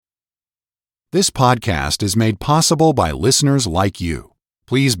This podcast is made possible by listeners like you.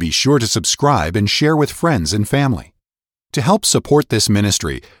 Please be sure to subscribe and share with friends and family. To help support this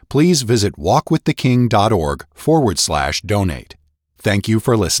ministry, please visit walkwiththeking.org/donate. Thank you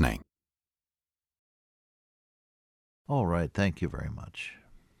for listening. All right, thank you very much.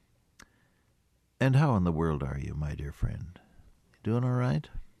 And how in the world are you, my dear friend? Doing all right?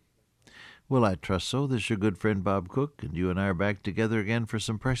 Well, I trust so. This is your good friend Bob Cook, and you and I are back together again for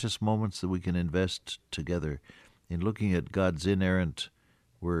some precious moments that we can invest together in looking at God's inerrant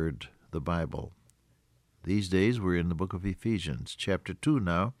Word, the Bible. These days we're in the book of Ephesians, chapter 2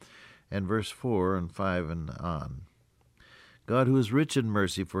 now, and verse 4 and 5 and on. God, who is rich in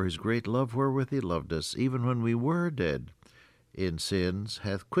mercy for his great love wherewith he loved us, even when we were dead in sins,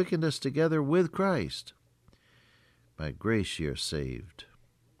 hath quickened us together with Christ. By grace ye are saved.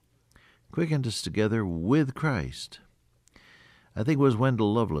 Quickened us together with Christ. I think it was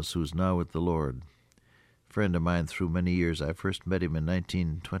Wendell Lovelace, who's now with the Lord, a friend of mine through many years. I first met him in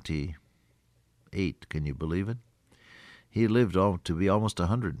 1928. Can you believe it? He lived to be almost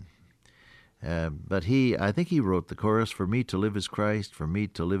 100. But I think he wrote the chorus, "For me to live is Christ, for me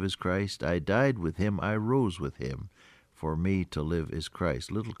to live is Christ. I died with him, I rose with him. For me to live is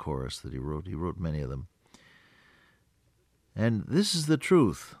Christ." Little chorus that he wrote. He wrote many of them. And this is the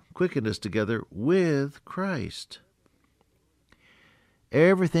truth. Quickened us together with Christ.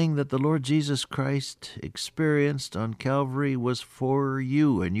 Everything that the Lord Jesus Christ experienced on Calvary was for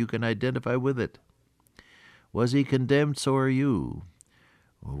you, and you can identify with it. Was he condemned? So are you.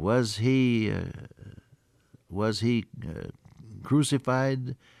 Was he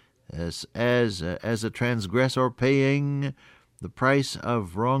crucified as a transgressor, paying the price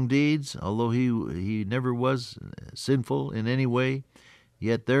of wrong deeds? Although he never was sinful in any way,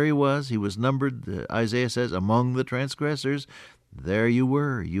 yet there he was. He was numbered, Isaiah says, among the transgressors. There you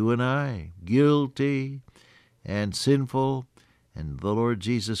were, you and I, guilty and sinful, and the Lord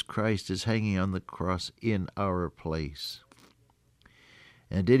Jesus Christ is hanging on the cross in our place.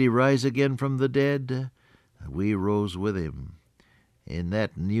 And did he rise again from the dead? We rose with him. In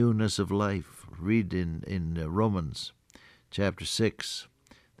that newness of life, read in Romans chapter 6,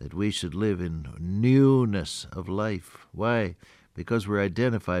 that we should live in newness of life. Why? Because we're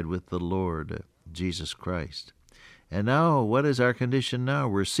identified with the Lord Jesus Christ. And now, what is our condition now?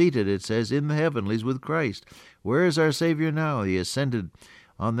 We're seated, it says, in the heavenlies with Christ. Where is our Savior now? He ascended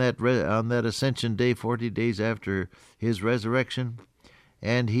on that ascension day, 40 days after his resurrection,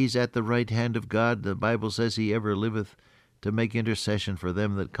 and he's at the right hand of God. The Bible says he ever liveth to make intercession for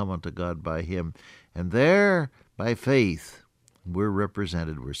them that come unto God by him. And there, by faith, we're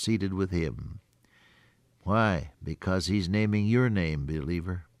represented. We're seated with him. Why? Because he's naming your name,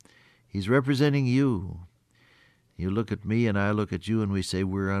 believer. He's representing you. You look at me and I look at you and we say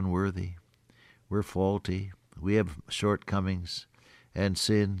we're unworthy. We're faulty. We have shortcomings and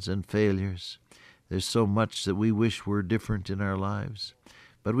sins and failures. There's so much that we wish were different in our lives.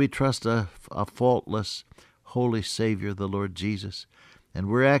 But we trust a faultless, holy Savior, the Lord Jesus, and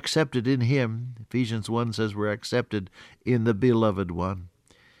we're accepted in him. Ephesians 1 says we're accepted in the Beloved One.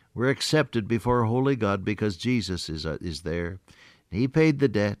 We're accepted before holy God because Jesus is there. He paid the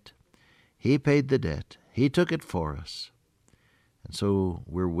debt. He paid the debt. He took it for us. And so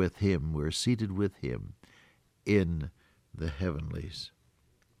we're with him. We're seated with him in the heavenlies.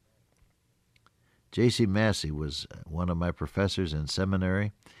 J.C. Massey was one of my professors in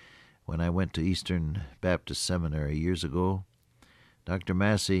seminary when I went to Eastern Baptist Seminary years ago. Dr.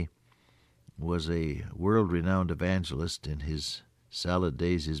 Massey was a world-renowned evangelist in his salad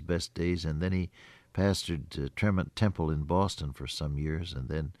days, his best days, and then he pastored Tremont Temple in Boston for some years, and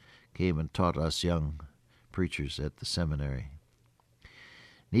then came and taught us young preachers at the seminary.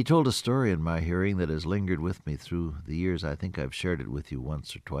 And he told a story in my hearing that has lingered with me through the years. I think I've shared it with you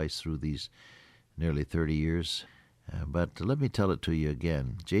once or twice through these nearly 30 years. But let me tell it to you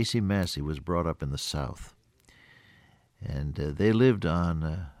again. J.C. Massey was brought up in the South, and they lived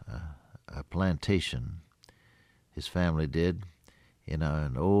on a plantation. His family did, in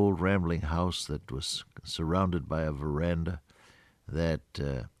an old rambling house that was surrounded by a veranda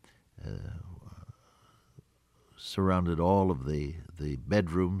that surrounded all of the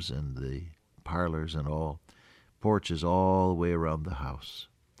bedrooms and the parlors and all, porches all the way around the house.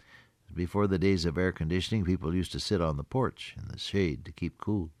 Before the days of air conditioning, people used to sit on the porch in the shade to keep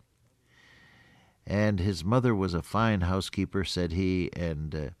cool. And his mother was a fine housekeeper, said he,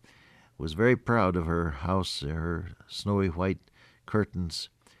 and was very proud of her house, her snowy white curtains,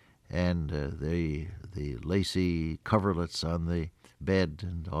 and the lacy coverlets on the bed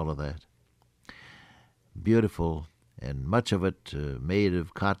and all of that. Beautiful and much of it made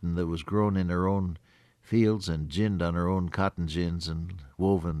of cotton that was grown in her own fields and ginned on her own cotton gins and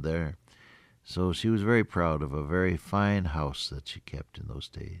woven there. So she was very proud of a very fine house that she kept in those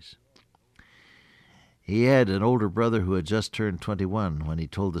days. He had an older brother who had just turned 21. When he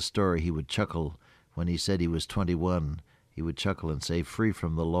told the story, he would chuckle. When he said he was 21, he would chuckle and say, "Free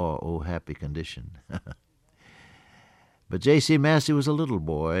from the law, oh happy condition." But J.C. Massey was a little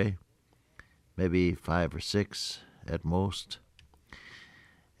boy, maybe 5 or 6 at most.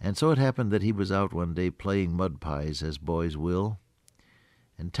 And so it happened that he was out one day playing mud pies, as boys will,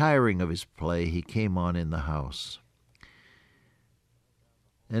 and tiring of his play, he came on in the house.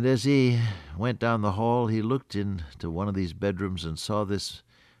 And as he went down the hall, he looked into one of these bedrooms and saw this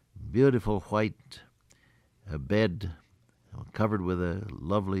beautiful white bed covered with a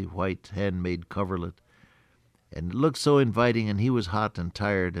lovely white handmade coverlet. And it looked so inviting, and he was hot and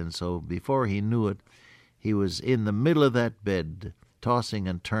tired, and so before he knew it, he was in the middle of that bed, tossing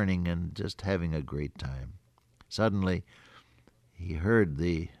and turning and just having a great time. Suddenly, he heard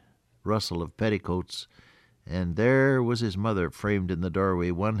the rustle of petticoats, and there was his mother framed in the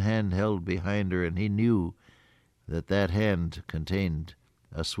doorway, one hand held behind her, and he knew that that hand contained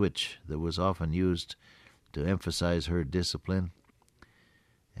a switch that was often used to emphasize her discipline.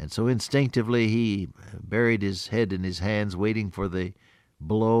 And so instinctively he buried his head in his hands, waiting for the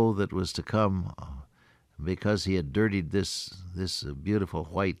blow that was to come, because he had dirtied this beautiful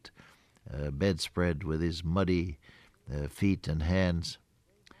white bedspread with his muddy feet and hands.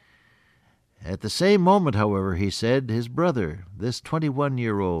 At the same moment, however, he said, his brother, this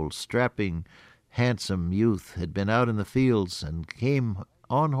 21-year-old, strapping, handsome youth, had been out in the fields and came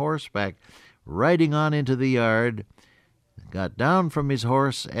on horseback, riding on into the yard, got down from his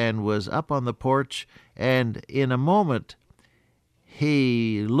horse and was up on the porch, and in a moment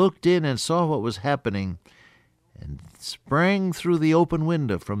he looked in and saw what was happening and sprang through the open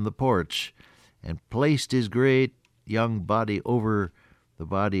window from the porch and placed his great young body over the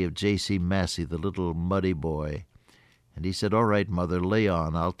body of J.C. Massey, the little muddy boy. And he said, "All right, Mother, lay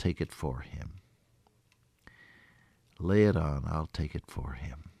on. I'll take it for him. Lay it on. I'll take it for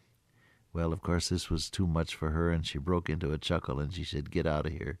him." Well, of course, this was too much for her, and she broke into a chuckle, and she said, "Get out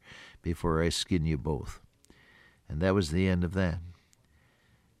of here before I skin you both." And that was the end of that.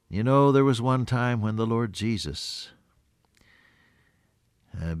 You know, there was one time when the Lord Jesus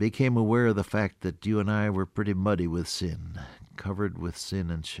became aware of the fact that you and I were pretty muddy with sin, covered with sin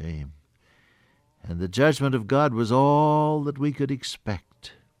and shame. And the judgment of God was all that we could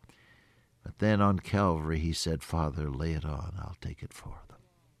expect. But then on Calvary he said, "Father, lay it on. I'll take it for them.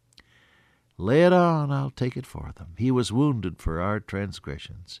 Lay it on. I'll take it for them. He was wounded for our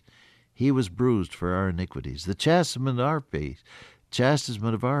transgressions. He was bruised for our iniquities. The chastisement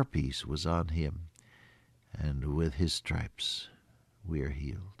of our peace was on him, and with his stripes we are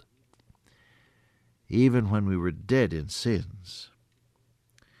healed." Even when we were dead in sins,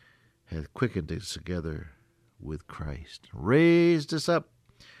 hath quickened us together with Christ, raised us up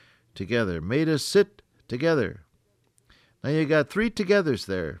together, made us sit together. Now you got 3 togethers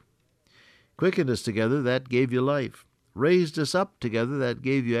there. Quickened us together, that gave you life. Raised us up together, that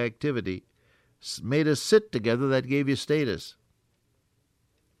gave you activity. Made us sit together, that gave you status.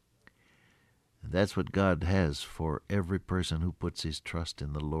 That's what God has for every person who puts his trust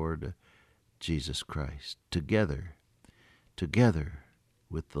in the Lord Jesus Christ. Together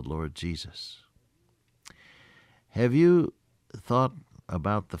with the Lord Jesus. Have you thought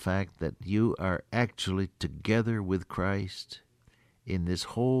about the fact that you are actually together with Christ in this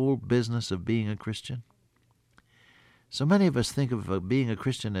whole business of being a Christian? So many of us think of being a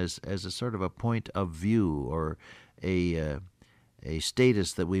Christian as a sort of a point of view or a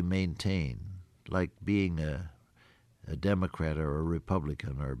status that we maintain, like being a Democrat or a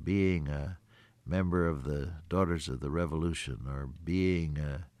Republican, or being a member of the Daughters of the Revolution, or being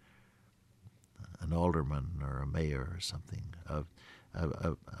an alderman or a mayor or something,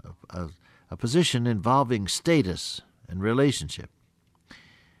 a position involving status and relationship.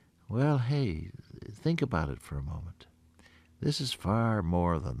 Well, hey, think about it for a moment. This is far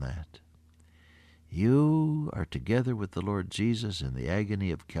more than that. You are together with the Lord Jesus in the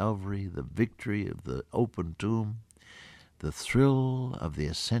agony of Calvary, the victory of the open tomb, the thrill of the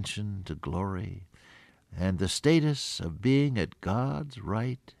ascension to glory, and the status of being at God's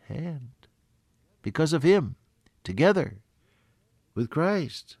right hand. Because of him, together with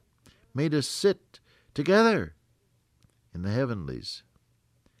Christ, made us sit together in the heavenlies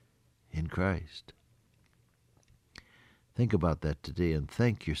in Christ. Think about that today and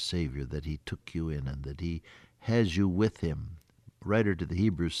thank your Savior that he took you in and that he has you with him. Writer to the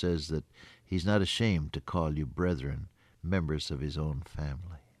Hebrews says that He's not ashamed to call you brethren, members of his own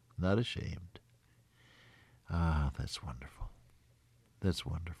family. Not ashamed. Ah, that's wonderful. That's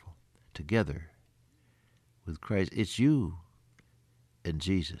wonderful. Together with Christ. It's you and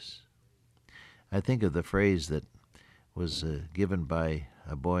Jesus. I think of the phrase that was given by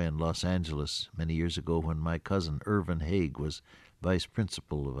a boy in Los Angeles many years ago when my cousin Irvin Haig was vice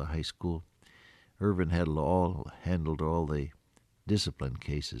principal of a high school. Irvin handled all the discipline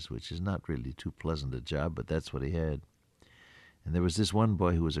cases, which is not really too pleasant a job, but that's what he had. And there was this one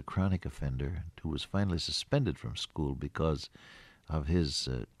boy who was a chronic offender who was finally suspended from school because of his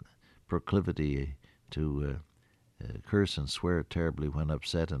proclivity to curse and swear terribly when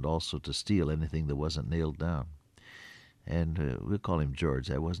upset, and also to steal anything that wasn't nailed down. And we'll call him George.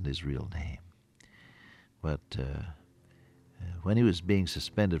 That wasn't his real name. But when he was being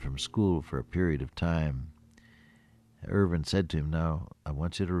suspended from school for a period of time, Irvin said to him, "Now, I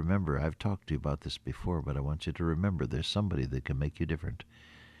want you to remember, I've talked to you about this before, but I want you to remember there's somebody that can make you different.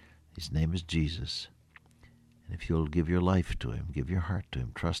 His name is Jesus. And if you'll give your life to him, give your heart to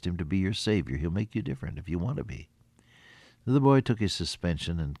him, trust him to be your Savior, he'll make you different if you want to be." The boy took his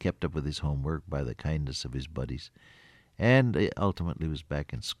suspension and kept up with his homework by the kindness of his buddies, and ultimately was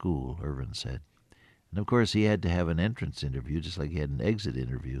back in school, Irvin said. And of course he had to have an entrance interview, just like he had an exit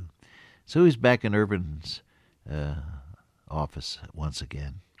interview. So he's back in Irvin's office once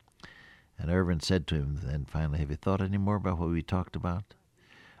again. And Irvin said to him then finally, "Have you thought any more about what we talked about?"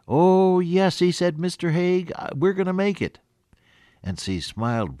 "Oh, yes," he said, "Mr. Haig, we're going to make it." And so he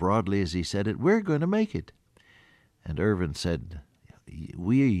smiled broadly as he said it, "We're going to make it." And Irvin said,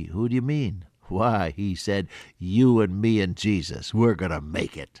 "We? Who do you mean?" "Why," he said, "you and me and Jesus, we're going to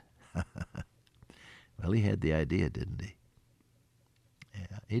make it." Well, he had the idea, didn't he?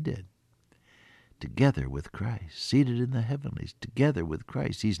 Yeah, he did. Together with Christ, seated in the heavenlies, together with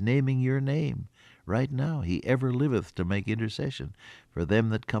Christ. He's naming your name right now. He ever liveth to make intercession for them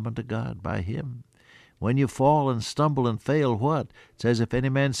that come unto God by him. When you fall and stumble and fail, what? It says, "If any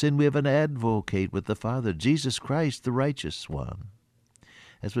man sin, we have an advocate with the Father, Jesus Christ, the righteous one."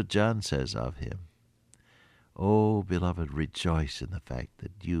 That's what John says of him. Oh, beloved, rejoice in the fact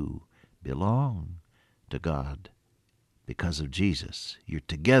that you belong to God because of Jesus. You're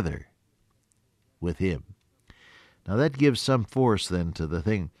together with him. Now that gives some force then to the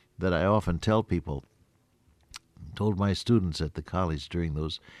thing that I often tell people, told my students at the college during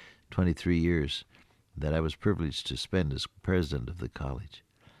those 23 years that I was privileged to spend as president of the college.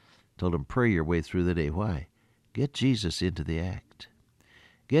 Told them, pray your way through the day. Why? Get Jesus into the act.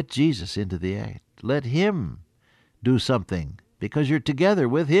 Get Jesus into the act. Let him do something because you're together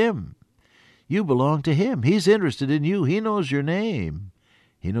with him. You belong to him. He's interested in you. He knows your name.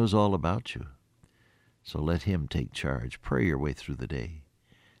 He knows all about you. So let him take charge. Pray your way through the day,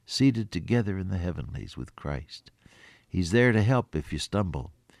 seated together in the heavenlies with Christ. He's there to help if you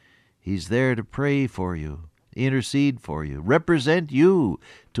stumble. He's there to pray for you, intercede for you, represent you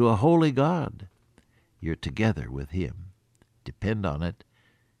to a holy God. You're together with him. Depend on it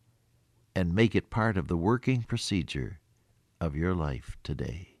and make it part of the working procedure of your life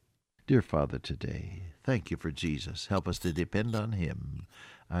today. Dear Father, today, thank you for Jesus. Help us to depend on him.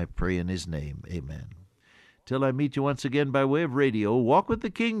 I pray in his name. Amen. Till I meet you once again by way of radio, walk with the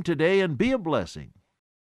King today and be a blessing.